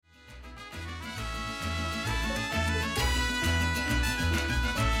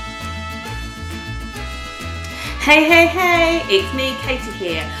Hey, hey, hey, it's me, Katie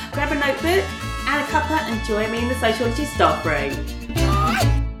here. Grab a notebook and a cuppa and join me in the Sociology Staffroom.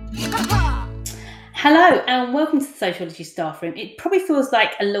 Hello and welcome to the Sociology Staffroom. It probably feels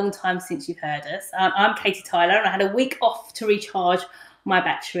like a long time since you've heard us. I'm Katie Tyler and I had a week off to recharge my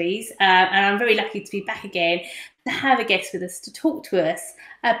batteries and I'm very lucky to be back again to have a guest with us to talk to us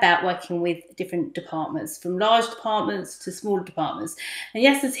about working with different departments, from large departments to smaller departments. And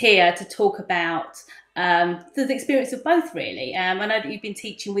Yasser's here to talk about the experience of both, really. I know that you've been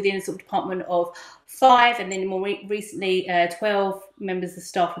teaching within a sort of department of 5 and then more recently 12 members of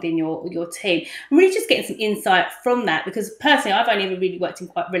staff within your team. I'm really just getting some insight from that because personally I've only ever really worked in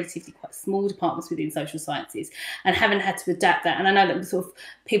quite small departments within social sciences and haven't had to adapt that, and I know that sort of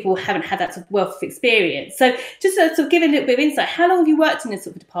people haven't had that sort of wealth of experience. So just to sort of give a little bit of insight, how long have you worked in this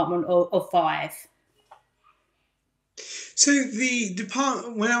sort of department of 5? So the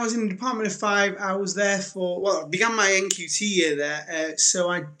department, when I was in the department of 5, I was there I began my NQT year there.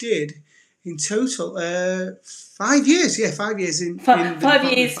 So I did in total 5 years. Yeah, 5 years in 5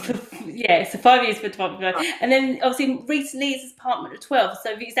 years. So 5 years for department 5. And then obviously recently it's department of 12.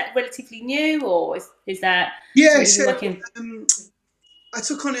 So is that relatively new, or is that? Yeah. So I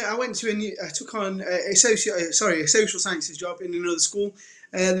took on a social sciences job in another school.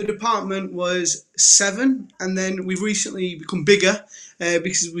 The department was 7, and then we've recently become bigger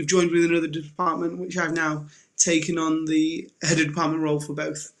because we've joined with another department, which I've now taken on the head of department role for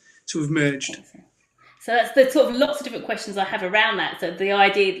both. So we've merged. So that's the sort of lots of different questions I have around that. So the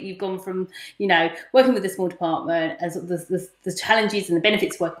idea that you've gone from, working with a small department and sort of the challenges and the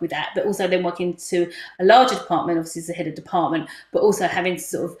benefits working with that, but also then working to a larger department, obviously as the head of department, but also having to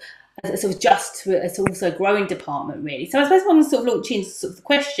sort of adjust to a also growing department, really. So I suppose I want to sort of launch into sort of the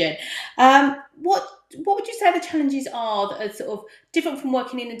question. What would you say the challenges are that are sort of different from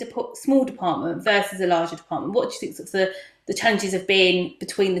working in a small department versus a larger department? What do you think sort of the challenges have been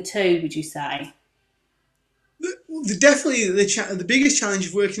between the two, would you say? Definitely the biggest challenge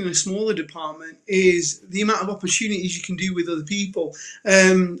of working in a smaller department is the amount of opportunities you can do with other people.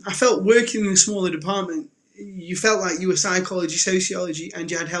 I felt working in a smaller department, you felt like you were psychology, sociology, and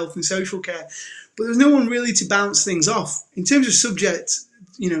you had health and social care, but there was no one really to bounce things off. In terms of subject,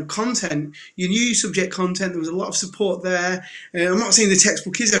 content, you knew your subject content, there was a lot of support there. I'm not saying the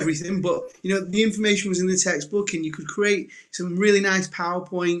textbook is everything, but the information was in the textbook and you could create some really nice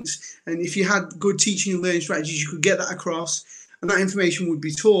PowerPoints, and if you had good teaching and learning strategies, you could get that across and that information would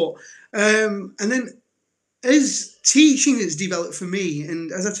be taught. And then as teaching has developed for me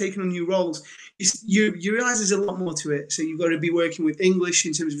and as I've taken on new roles, you realise there's a lot more to it. So you've got to be working with English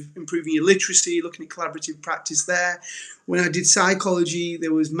in terms of improving your literacy, looking at collaborative practice there. When I did psychology,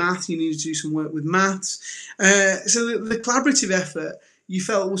 there was math. You needed to do some work with maths. So the collaborative effort you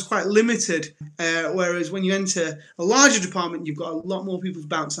felt was quite limited. Whereas when you enter a larger department, you've got a lot more people to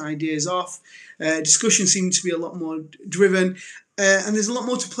bounce ideas off. Discussion seemed to be a lot more driven. And there's a lot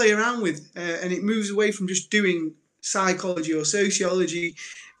more to play around with. And it moves away from just doing psychology or sociology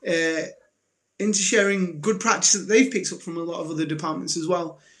into sharing good practice that they've picked up from a lot of other departments as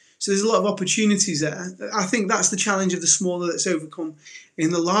well. So there's a lot of opportunities there. I think that's the challenge of the smaller that's overcome in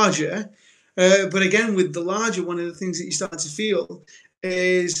the larger. But again, with the larger, one of the things that you start to feel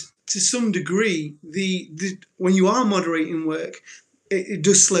is, to some degree, when you are moderating work, it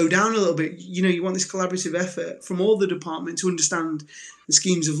does slow down a little bit. You want this collaborative effort from all the departments to understand the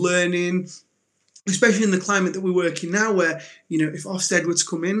schemes of learning, especially in the climate that we work in now, where, if Ofsted were to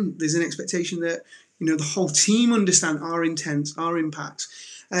come in, there's an expectation that, the whole team understand our intent, our impact,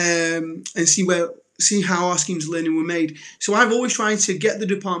 and see how our schemes of learning were made. So I've always tried to get the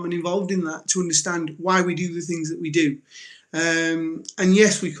department involved in that to understand why we do the things that we do. And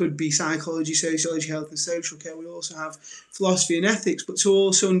yes, we could be psychology, sociology, health and social care. We also have philosophy and ethics, but to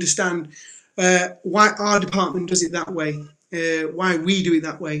also understand why our department does it that way, why we do it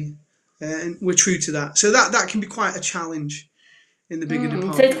that way. And we're true to that. So that can be quite a challenge in the bigger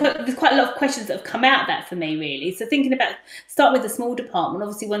department. So there's quite a lot of questions that have come out of that for me, really. So thinking about, start with the small department,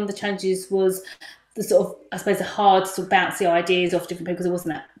 obviously one of the challenges was the sort of, I suppose, the hard sort of bounce the ideas off different people because there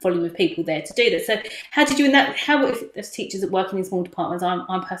wasn't that volume of people there to do that. So how did you, as teachers that working in small departments, I'm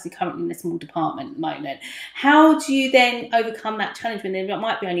personally currently in a small department at the moment, how do you then overcome that challenge when there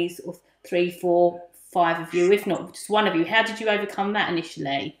might be only sort of 3, 4, 5 of you, if not just one of you? How did you overcome that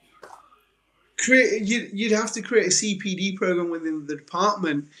initially? You'd have to create a CPD program within the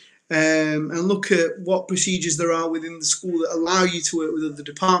department and look at what procedures there are within the school that allow you to work with other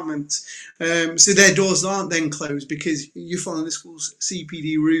departments. So their doors aren't then closed because you're following the school's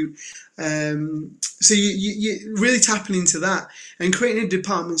CPD route. So you're really tapping into that and creating a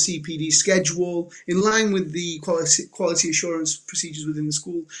department CPD schedule in line with the quality assurance procedures within the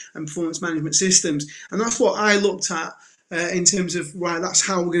school and performance management systems. And that's what I looked at in terms of, right, that's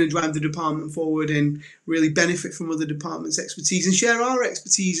how we're going to drive the department forward and really benefit from other departments' expertise and share our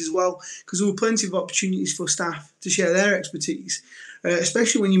expertise as well, because there were plenty of opportunities for staff to share their expertise,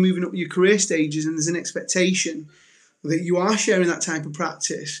 especially when you're moving up your career stages and there's an expectation that you are sharing that type of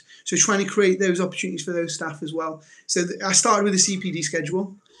practice. So trying to create those opportunities for those staff as well. So I started with a CPD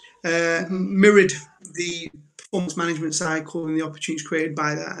schedule, mirrored the performance management cycle and the opportunities created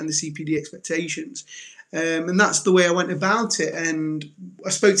by that and the CPD expectations. And that's the way I went about it. And I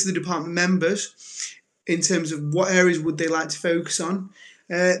spoke to the department members in terms of what areas would they like to focus on.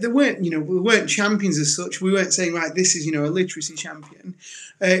 They weren't, we weren't champions as such. We weren't saying, right, this is, a literacy champion.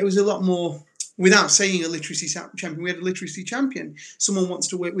 It was a lot more, without saying a literacy champion, we had a literacy champion. Someone wants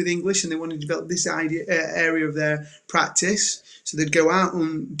to work with English and they want to develop this area of their practice. So they'd go out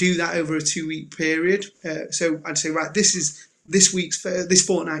and do that over a 2-week period. So I'd say, right, this is this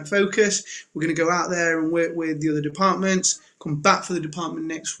fortnight focus. We're going to go out there and work with the other departments, come back for the department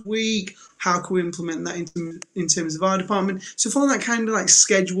next week. How can we implement that in terms of our department? So following that kind of like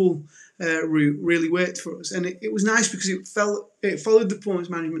schedule route really worked for us. And it was nice because it followed the performance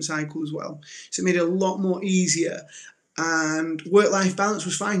management cycle as well. So it made it a lot more easier. And work-life balance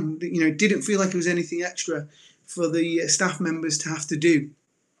was fine. It didn't feel like it was anything extra for the staff members to have to do.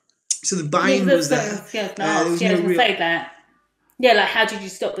 So the buy-in was there. I was going to say that. Yeah, like how did you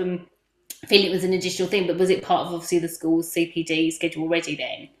stop them feeling it was an additional thing? But was it part of obviously the school's CPD schedule already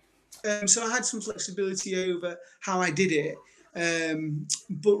then? So I had some flexibility over how I did it.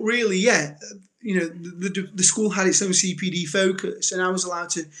 But really, yeah, the school had its own CPD focus and I was allowed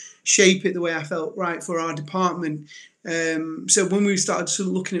to shape it the way I felt right for our department. So when we started sort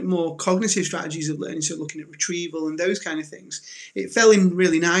of looking at more cognitive strategies of learning, so looking at retrieval and those kind of things, it fell in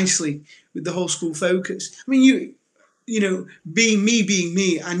really nicely with the whole school focus. I mean, being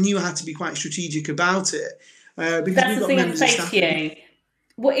me, I knew I had to be quite strategic about it. Because that's the thing I say to you.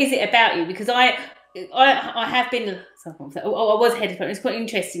 What is it about you? Because I have been. I was head of department. It's quite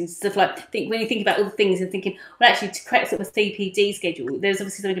interesting stuff. Like when you think about all the things and thinking, well, actually, to create sort of a CPD schedule, there's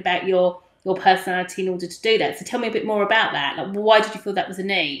obviously something about your personality in order to do that. So tell me a bit more about that. Like, why did you feel that was a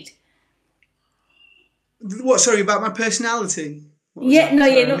need? What? Sorry, about my personality. Not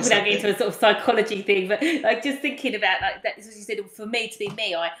without getting into a sort of psychology thing, but like just thinking about like that. As you said, for me to be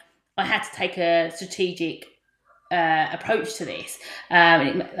me, I had to take a strategic approach to this.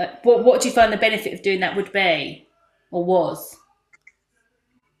 What do you find the benefit of doing that would be, or was?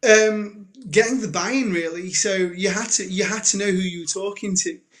 Getting the buy-in, really. So you had to know who you were talking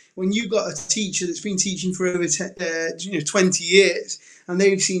to. When you got a teacher that's been teaching for over 20 years, and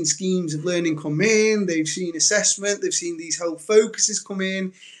they've seen schemes of learning come in, they've seen assessment, they've seen these whole focuses come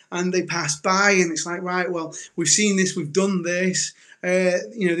in, and they pass by, and it's like, right, well, we've seen this, we've done this.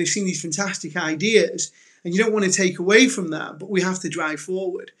 They've seen these fantastic ideas, and you don't want to take away from that, but we have to drive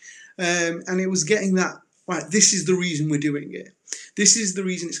forward. And it was getting that, right, this is the reason we're doing it. This is the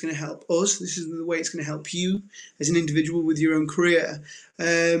reason it's going to help us. This is the way it's going to help you as an individual with your own career.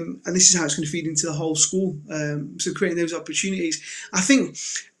 And this is how it's going to feed into the whole school. So creating those opportunities. I think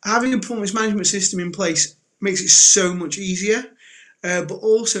having a performance management system in place makes it so much easier. But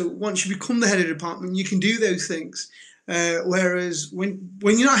also, once you become the head of department, you can do those things. Whereas when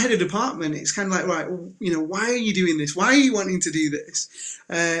you're not head of department, it's kind of like, right, why are you doing this? Why are you wanting to do this?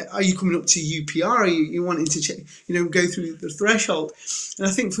 Are you coming up to UPR? Are you wanting to go through the threshold? And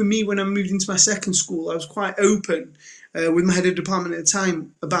I think for me, when I moved into my second school, I was quite open with my head of department at the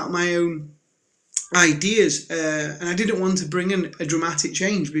time about my own ideas, and I didn't want to bring in a dramatic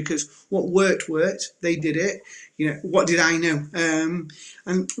change because what worked. They did it. What did I know?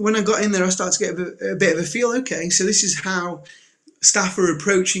 And when I got in there, I started to get a bit of a feel. Okay, so this is how staff are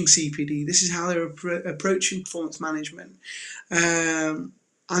approaching CPD. This is how they're approaching performance management, and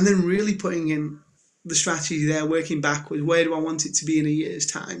then really putting in the strategy there, working backwards. Where do I want it to be in a year's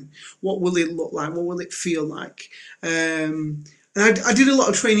time? What will it look like? What will it feel like? And I did a lot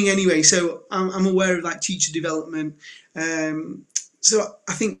of training anyway, so I'm aware of like teacher development. So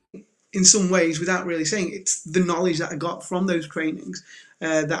I think in some ways, without really saying, it's the knowledge that I got from those trainings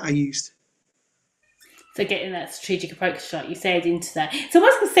that I used. So getting that strategic approach, like you said, into that. So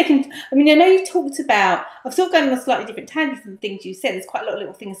what's the second? I mean, I know you've talked about. I've sort of gone on a slightly different tangent from the things you said. There's quite a lot of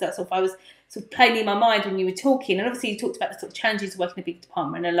little things that sort of I was sort of playing in my mind when you were talking, and obviously you talked about the sort of challenges of working in a big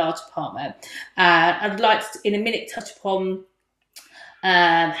department and a large department. I'd like to, in a minute, touch upon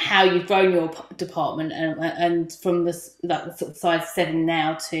how you've grown your department and from the sort of size 7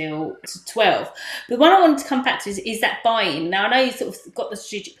 now to 12. But what I wanted to come back to is that buy-in. Now I know you sort of got the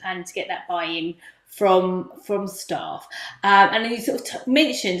strategic plan to get that buy-in from staff, and then you sort of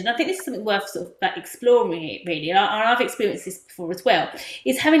mentioned, and I think this is something worth sort of like exploring it really, and I've experienced this before as well,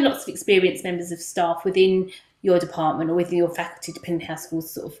 is having lots of experienced members of staff within your department or within your faculty, depending how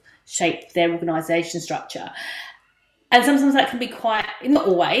schools sort of shape their organisation structure. And sometimes that can be quite, not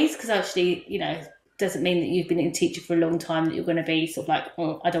always, because actually, doesn't mean that you've been a teacher for a long time that you're going to be sort of like,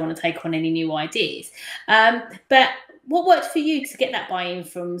 oh, I don't want to take on any new ideas. But what worked for you to get that buy-in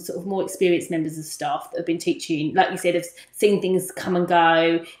from sort of more experienced members of staff that have been teaching, like you said, have seen things come and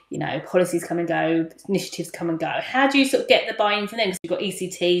go, policies come and go, initiatives come and go. How do you sort of get the buy-in from them? Because you've got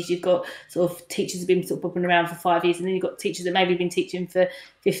ECTs, you've got sort of teachers who've been sort of bobbing around for 5 years, and then you've got teachers that maybe have been teaching for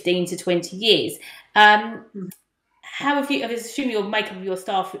 15 to 20 years. How have you? I assume your makeup of your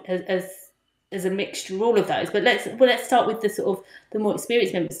staff as a mixture of all of those. But let's start with the sort of the more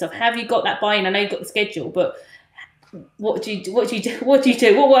experienced member stuff. How have you got that buy-in? I know you've got the schedule, but what do you do?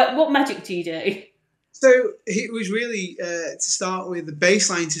 What magic do you do? So it was really to start with the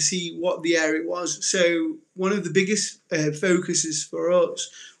baseline to see what the area was. So one of the biggest focuses for us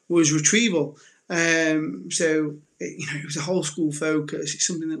was retrieval. So it was a whole school focus. It's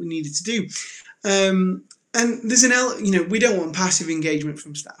something that we needed to do. And there's we don't want passive engagement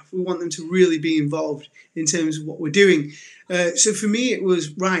from staff. We want them to really be involved in terms of what we're doing. So for me, it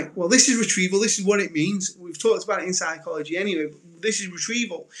was, right, well, this is retrieval. This is what it means. We've talked about it in psychology anyway, but this is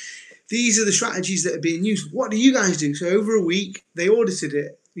retrieval. These are the strategies that are being used. What do you guys do? So over a week, they audited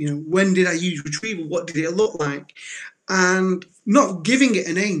it. When did I use retrieval? What did it look like? And not giving it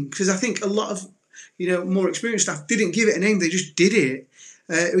a name, because I think a lot of, more experienced staff didn't give it a name. They just did it.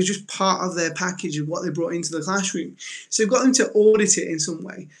 It was just part of their package of what they brought into the classroom. So got them to audit it in some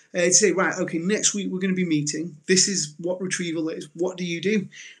way. To say, right, okay, next week we're going to be meeting. This is what retrieval is. What do you do?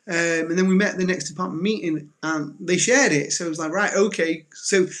 And then we met at the next department meeting and they shared it. So it was like, right, okay,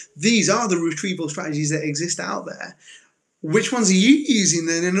 so these are the retrieval strategies that exist out there. Which ones are you using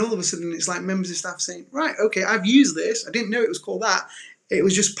then? And all of a sudden it's like members of staff saying, right, okay, I've used this. I didn't know it was called that. It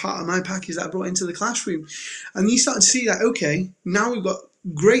was just part of my package that I brought into the classroom. And you start to see that, okay, now we've got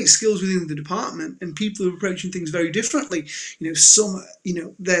great skills within the department and people are approaching things very differently. Some,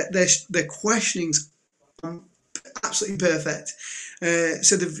 their questioning's absolutely perfect.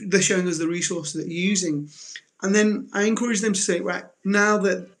 So they're showing us the resources that you're using. And then I encourage them to say, right, now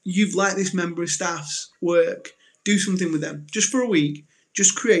that you've liked this member of staff's work, do something with them. Just for a week,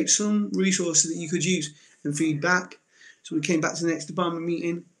 just create some resources that you could use and feedback. So we came back to the next department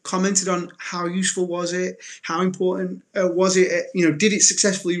meeting, commented on how useful was it, how important was it, did it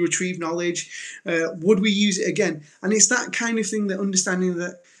successfully retrieve knowledge, would we use it again? And it's that kind of thing, that understanding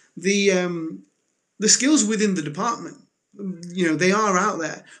that the skills within the department, they are out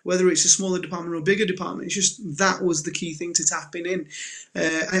there, whether it's a smaller department or a bigger department. It's just that was the key thing to tapping in.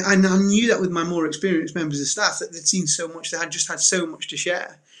 And I knew that with my more experienced members of staff, that they'd seen so much, they had just had so much to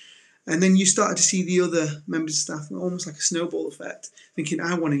share. And then you started to see the other members of staff, almost like a snowball effect, thinking,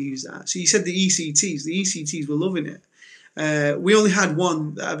 I want to use that. So you said the ECTs. The ECTs were loving it. We only had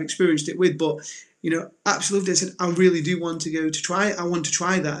one that I've experienced it with, but, absolutely, I said, I really do want to go to try it. I want to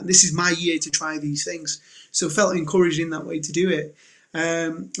try that. This is my year to try these things. So felt encouraged in that way to do it.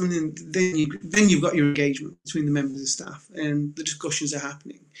 And then you've got your engagement between the members of staff and the discussions are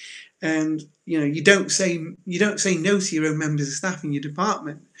happening. And you don't say no to your own members of staff in your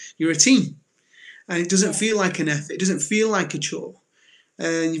department. You're a team, and it doesn't feel like an effort. It doesn't feel like a chore,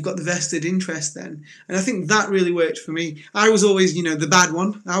 and you've got the vested interest then. And I think that really worked for me. I was always, the bad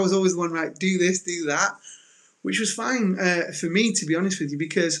one. I was always the one, right? Do this, do that, which was fine for me, to be honest with you,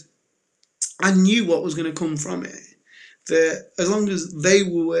 because I knew what was going to come from it. That as long as they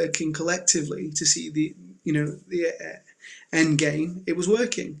were working collectively to see the end game, it was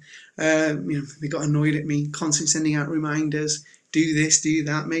working. They got annoyed at me, constantly sending out reminders, do this, do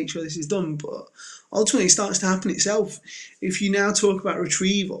that, make sure this is done. But ultimately, it starts to happen itself. If you now talk about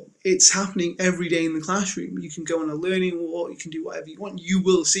retrieval, it's happening every day in the classroom. You can go on a learning walk, you can do whatever you want. You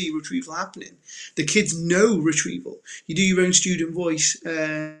will see retrieval happening. The kids know retrieval. You do your own student voice.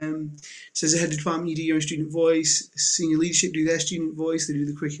 So as a head of department, you do your own student voice. Senior leadership do their student voice. They do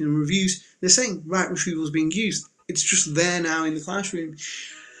the curriculum reviews. They're saying, right, retrieval is being used. It's just there now in the classroom.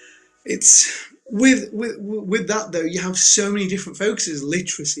 It's with that though, you have so many different focuses: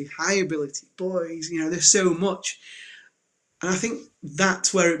 literacy, high ability, boys. There's so much, and I think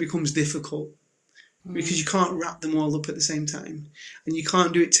that's where it becomes difficult because you can't wrap them all up at the same time, and you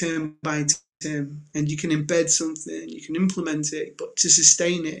can't do it term by term. And you can embed something, you can implement it, but to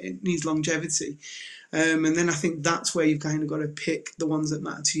sustain it, it needs longevity. And then I think that's where you've kind of got to pick the ones that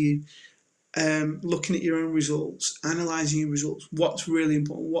matter to you. Looking at your own results, analysing your results, what's really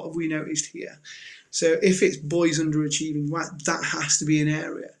important, what have we noticed here? So if it's boys underachieving, that has to be an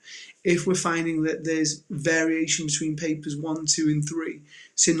area. If we're finding that there's variation between papers 1, 2 and 3,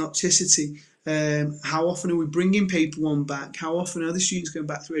 synopticity, how often are we bringing paper 1 back? How often are the students going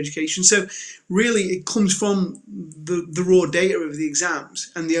back through education? So really it comes from the raw data of the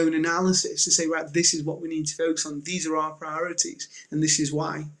exams and the own analysis to say, right, this is what we need to focus on. These are our priorities and this is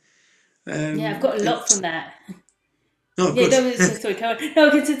why. Yeah, I've got a lot from that. Oh, Yeah, good. no, sorry, Karen.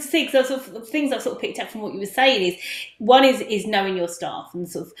 No, because it's six. Sort of things I've sort of picked up from what you were saying is one is knowing your staff and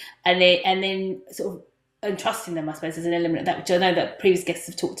sort of and then sort of and trusting them, I suppose, is an element of that, which I know that previous guests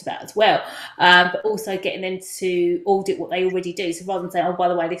have talked about as well. But also getting them to audit what they already do. So rather than saying, oh, by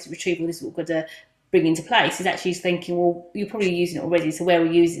the way, this is retrieval, this is what we're going to bring into place, is actually thinking, well, you're probably using it already, so where are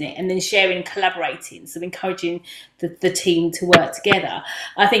we using it? And then sharing and collaborating, so encouraging the team to work together.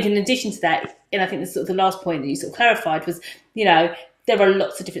 I think in addition to that, and I think that's sort of the last point that you sort of clarified was, there are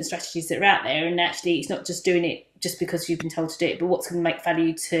lots of different strategies that are out there, and actually it's not just doing it just because you've been told to do it, but what's going to make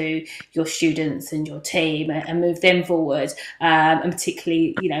value to your students and your team and move them forward. And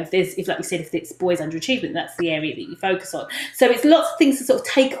particularly, if like you said, if it's boys underachievement, that's the area that you focus on. So it's lots of things to sort of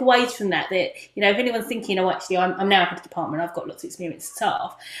take away from that. That if anyone's thinking, oh, actually, I'm now head of department, I've got lots of experienced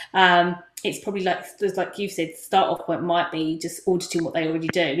staff. It's probably like you've said, the start off point might be just auditing what they already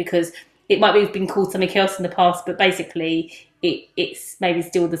do, because it might be been called something else in the past, but basically it's maybe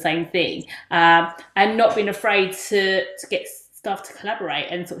still the same thing. And not being afraid to get staff to collaborate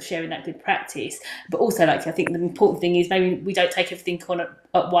and sort of sharing that good practice. But also, I think the important thing is maybe we don't take everything on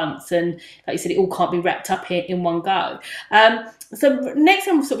at once, and like you said, it all can't be wrapped up in one go. So next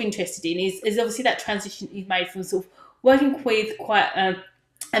I'm sort of interested in is obviously that transition you've made from sort of working with quite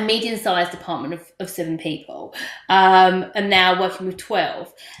a medium-sized department of 7 people, and now working with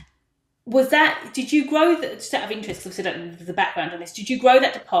 12. Did you grow that, just out of interest, because obviously I don't know the background on this, did you grow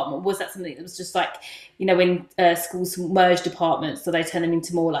that department? Was that something that was just like, when schools merge departments, so they turn them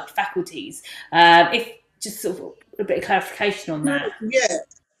into more like faculties? If just sort of a bit of clarification on that. Yeah,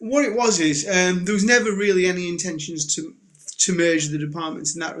 what it was is there was never really any intentions to merge the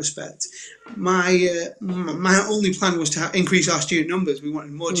departments in that respect. My only plan was to increase our student numbers. We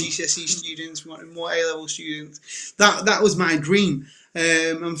wanted more GCSE students, we wanted more A-level students. That was my dream.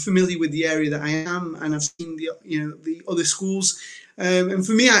 I'm familiar with the area that I am, and I've seen the other schools. And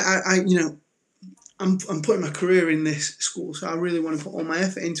for me, I'm putting my career in this school, so I really want to put all my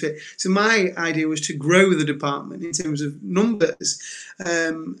effort into it. So my idea was to grow the department in terms of numbers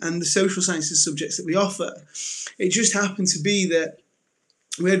and the social sciences subjects that we offer. It just happened to be that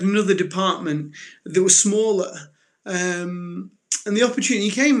we had another department that was smaller, and the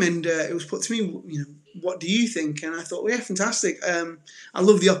opportunity came, and it was put to me, what do you think? And I thought, well, yeah, fantastic. I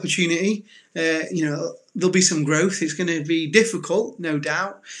love the opportunity. There'll be some growth. It's going to be difficult, no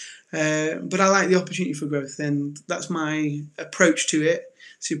doubt. But I like the opportunity for growth, and that's my approach to it.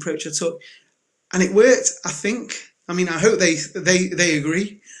 It's the approach I took, and it worked. I think. I mean, I hope they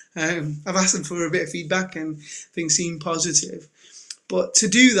agree. I've asked them for a bit of feedback, and things seem positive. But to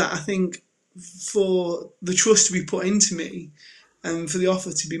do that, I think for the trust to be put into me, and for the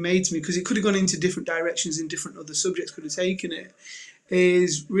offer to be made to me, because it could have gone into different directions and different other subjects could have taken it,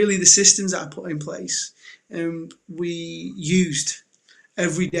 is really the systems that I put in place. We used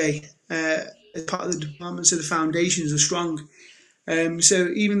every day as part of the department, so the foundations are strong. So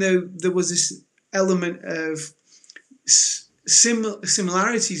even though there was this element of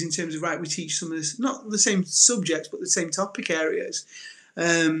similarities in terms of, right, we teach some of this, not the same subjects, but the same topic areas.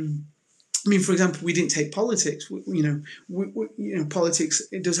 I mean, for example, we didn't take politics. Politics,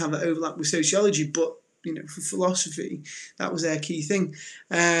 it does have that overlap with sociology, but for philosophy, that was their key thing,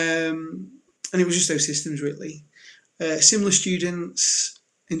 and it was just those systems really. Similar students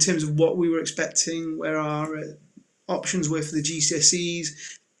in terms of what we were expecting, where our options were for the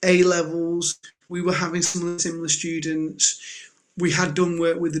GCSEs, A levels. We were having similar students. We had done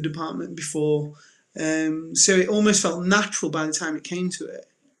work with the department before, so it almost felt natural by the time it came to it.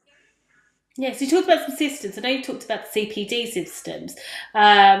 Yeah, so you talked about some systems. I know you talked about the CPD systems,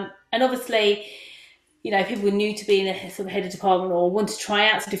 and obviously, people are new to being a sort of head of department or want to try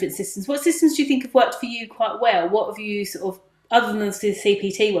out some different systems. What systems do you think have worked for you quite well? What have you sort of other than the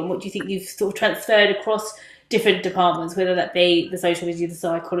CPT one, what do you think you've sort of transferred across different departments, whether that be the sociology, the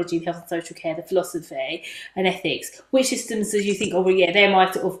psychology, the health and social care, the philosophy and ethics? Which systems do you think, oh, well, yeah, they're my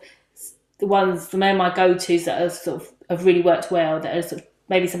sort of the ones, they're my go-tos that are sort of have really worked well, that are sort of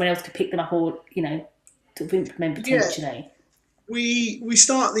maybe someone else could pick them up or, sort of implement Yeah, potentially? we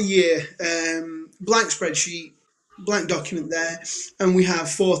start the year, blank spreadsheet, blank document there, and we have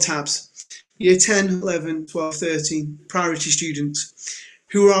 4 tabs. Year 10, 11, 12, 13, priority students.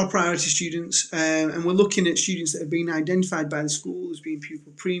 Who are our priority students? And we're looking at students that have been identified by the school as being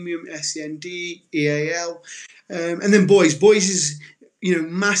pupil premium, SEND, EAL, and then boys. Boys is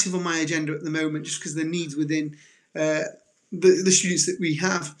massive on my agenda at the moment, just because the needs within the students that we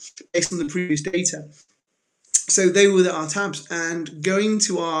have based on the previous data. So they were our tabs, and going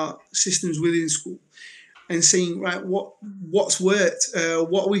to our systems within school and seeing, right, what's worked,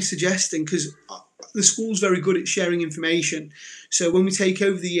 what are we suggesting, because the school's very good at sharing information. So when we take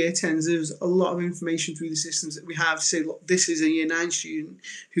over the year 10s, there's a lot of information through the systems that we have to say, look, this is a year 9 student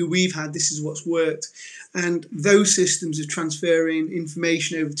who we've had, this is what's worked. And those systems of transferring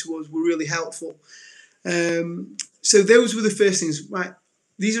information over to us were really helpful. So those were the first things, right?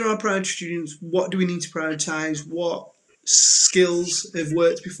 These are our priority students. What do we need to prioritise? What skills have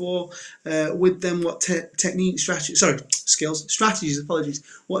worked before with them? What strategies, apologies.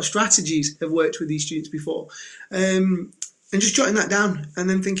 What strategies have worked with these students before? And just jotting that down and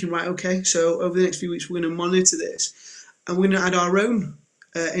then thinking, right, okay, so over the next few weeks, we're going to monitor this and we're going to add our own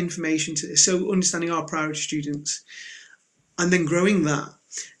information to this. So understanding our priority students and then growing that.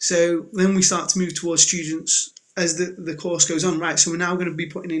 So then we start to move towards students as the course goes on, right? So we're now going to be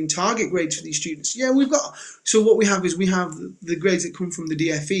putting in target grades for these students. Yeah, so what we have is we have the grades that come from the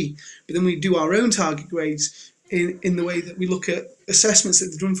DFE, but then we do our own target grades in the way that we look at assessments that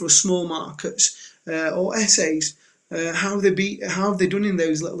they've done for small markers or essays. How have they done in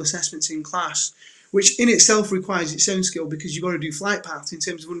those little assessments in class, which in itself requires its own skill, because you've got to do flight paths in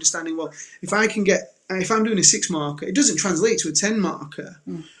terms of understanding, well, if I'm doing a 6 marker, it doesn't translate to a 10 marker.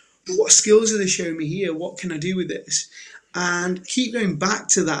 But what skills are they showing me here? What can I do with this? And keep going back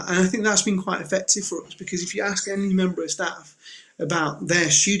to that. And I think that's been quite effective for us, because if you ask any member of staff about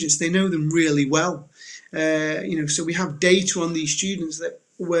their students, they know them really well. So we have data on these students that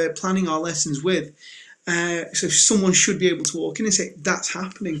we're planning our lessons with. So someone should be able to walk in and say, that's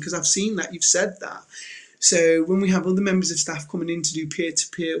happening because I've seen that, you've said that. So when we have other members of staff coming in to do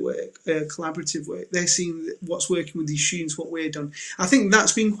peer-to-peer work, collaborative work, they're seeing what's working with these students, what we've done. I think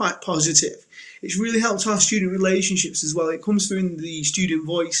that's been quite positive. It's really helped our student relationships as well. It comes through in the student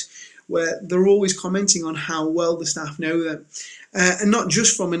voice, where they're always commenting on how well the staff know them. And not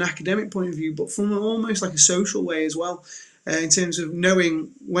just from an academic point of view, but from almost like a social way as well. In terms of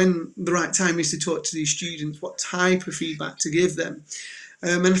knowing when the right time is to talk to these students, what type of feedback to give them.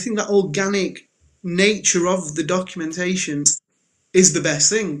 And I think that organic nature of the documentation is the best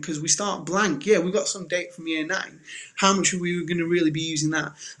thing, because we start blank. Yeah, we've got some data from year 9. How much are we going to really be using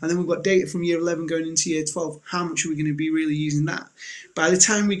that? And then we've got data from year 11 going into year 12. How much are we going to be really using that? By the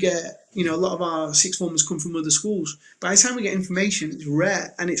time we get, a lot of our 6th formers come from other schools. By the time we get information, it's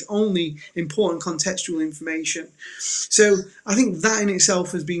rare, and it's only important contextual information. So I think that in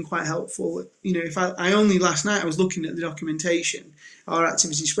itself has been quite helpful. If I only last night I was looking at the documentation, our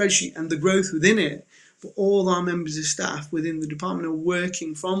activity spreadsheet, and the growth within it. But all our members of staff within the department are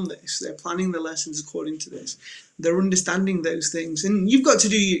working from this. They're planning their lessons according to this. They're understanding those things. And you've got to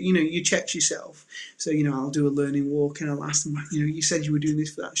do, your checks yourself. So, I'll do a learning walk and I'll ask them, you said you were doing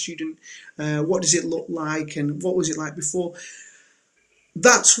this for that student. What does it look like? And what was it like before?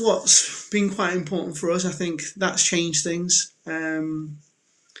 That's what's been quite important for us. I think that's changed things.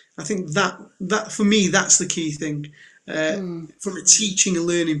 I think that for me, that's the key thing. From a teaching and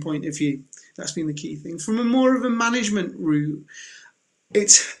learning point of view. That's been the key thing. From a more of a management route,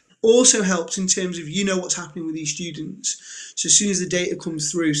 it's also helped in terms of what's happening with these students. So as soon as the data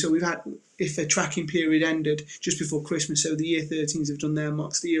comes through, so we've had, if a tracking period ended just before Christmas, so the year 13s have done their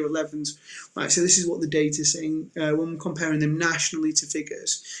mocks, the year 11s, right, so this is what the data is saying when we're comparing them nationally to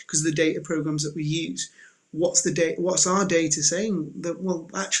figures, because of the data programs that we use. What's our data saying? That, well,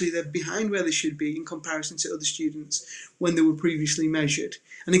 actually they're behind where they should be in comparison to other students when they were previously measured.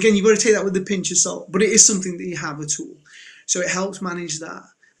 And again, you've got to take that with a pinch of salt, but it is something that you have a tool. So it helps manage that.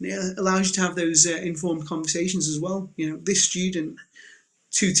 And it allows you to have those informed conversations as well. This student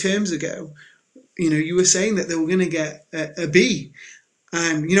 2 terms ago, you were saying that they were going to get a B.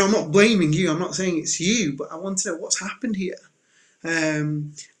 And, I'm not blaming you. I'm not saying it's you, but I want to know what's happened here.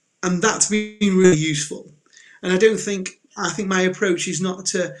 And that's been really useful. And I don't think I think my approach is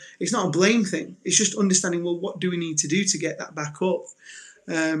it's not a blame thing. It's just understanding, well, what do we need to do to get that back up?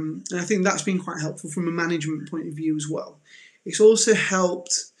 And I think that's been quite helpful from a management point of view as well. It's also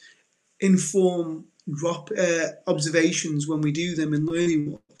helped inform observations when we do them in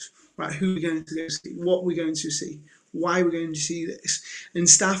learning walks, right? Who we're going to go see, what we're going to see, why we're going to see this. And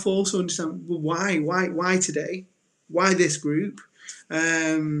staff also understand, well, why today? Why this group?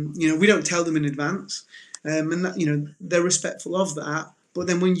 We don't tell them in advance. And that, they're respectful of that. But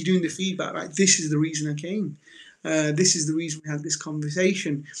then when you're doing the feedback, right, this is the reason I came. This is the reason we had this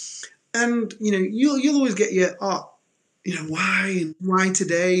conversation. And, you'll always get your, why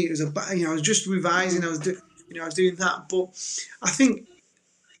today? It was I was just revising. I was doing that. But I think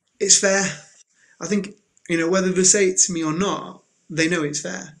it's fair. I think, whether they say it to me or not, they know it's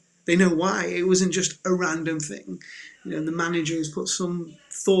fair. They know why. It wasn't just a random thing. The manager has put some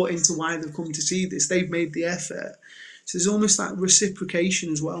thought into why they've come to see this. They've made the effort. So there's almost that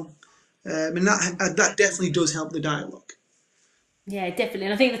reciprocation as well. And that definitely does help the dialogue. Yeah, definitely.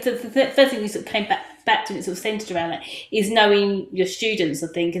 And I think the first thing we sort of came back to, and it's sort of centred around that, is knowing your students, I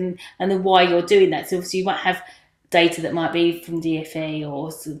think, and then why you're doing that. So obviously you might have data that might be from DFE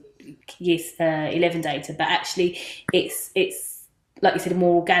or sort of Year 11 data, but actually it's like you said,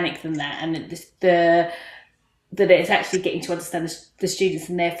 more organic than that, and that it's actually getting to understand the students,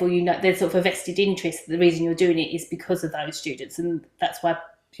 and therefore there's sort of a vested interest. The reason you're doing it is because of those students, and that's why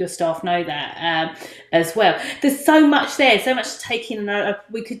your staff know that as well. There's so much there, so much to take in, and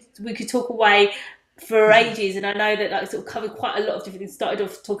we could talk away for ages, and I know that sort of covered quite a lot of different things. Started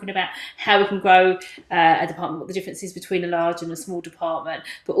off talking about how we can grow a department, what the difference is between a large and a small department,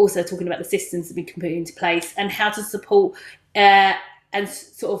 but also talking about the systems that we can put into place and how to support and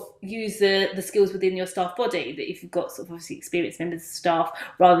sort of use the skills within your staff body, that if you've got sort of obviously experienced members of staff,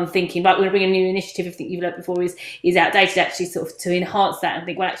 rather than thinking, right, we're going to bring a new initiative, everything you've learned before is outdated, actually sort of to enhance that and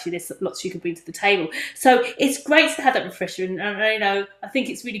think, well, actually there's lots you can bring to the table. So it's great to have that refresher, and I think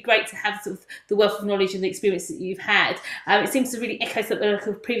it's really great to have sort of the wealth of knowledge and the experience that you've had. It seems to really echo something like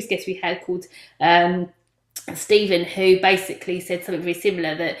a previous guest we had called Stephen, who basically said something very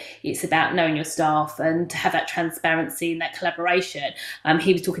similar, that it's about knowing your staff and to have that transparency and that collaboration.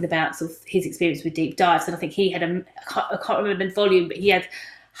 He was talking about sort of his experience with deep dives, and I think he had I can't remember the volume, but he had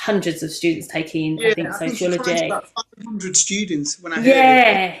hundreds of students taking, I think sociology. About 500 students when I heard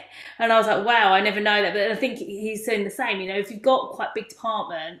it. And I was like, wow, I never know that. But I think he's saying the same. If you've got quite big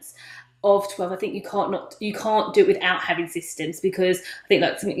departments of 12, I think you can't do it without having systems, because I think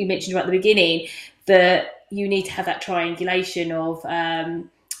like something you mentioned right at the beginning, that you need to have that triangulation of what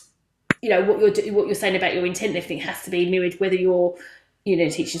you're saying about your intent. Everything has to be mirrored, whether you're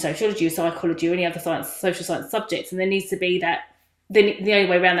teaching sociology or psychology or any other social science subjects, and there needs to be that. Then the only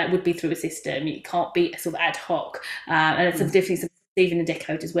way around that would be through a system. It can't be sort of ad hoc, and it's definitely some Stephen and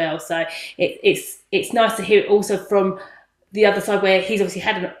Decode as well. So it's nice to hear it also from the other side, where he's obviously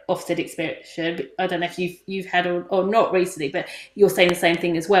had an Ofsted experience. But I don't know if you've had or not recently, but you're saying the same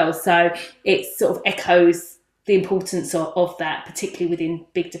thing as well. So it sort of echoes the importance of that, particularly within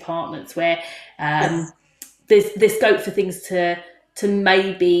big departments where there's scope for things to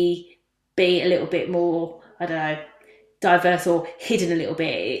maybe be a little bit more, I don't know, diverse or hidden a little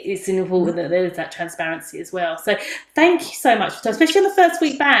bit. It's important that there's that transparency as well. So thank you so much for time, especially on the first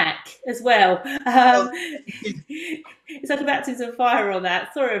week back as well. It's like a baptism of fire on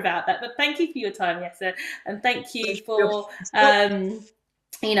that. Sorry about that, but thank you for your time, Yasser, and thank you for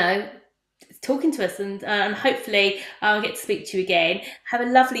talking to us, and hopefully I'll get to speak to you again. Have a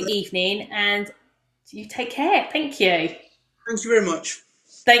lovely evening, and you take care. Thank you. Thank you very much.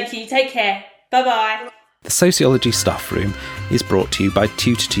 Thank you. Take care. Bye-bye. The Sociology Staffroom is brought to you by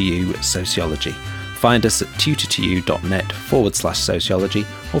Tutor2U Sociology. Find us at tutor2u.net/sociology,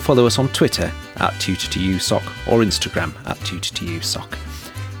 or follow us on Twitter at Tutor2USoc or Instagram at Tutor2USoc.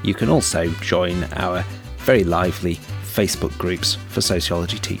 You can also join our very lively Facebook groups for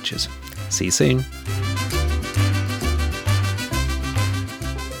sociology teachers. See you soon.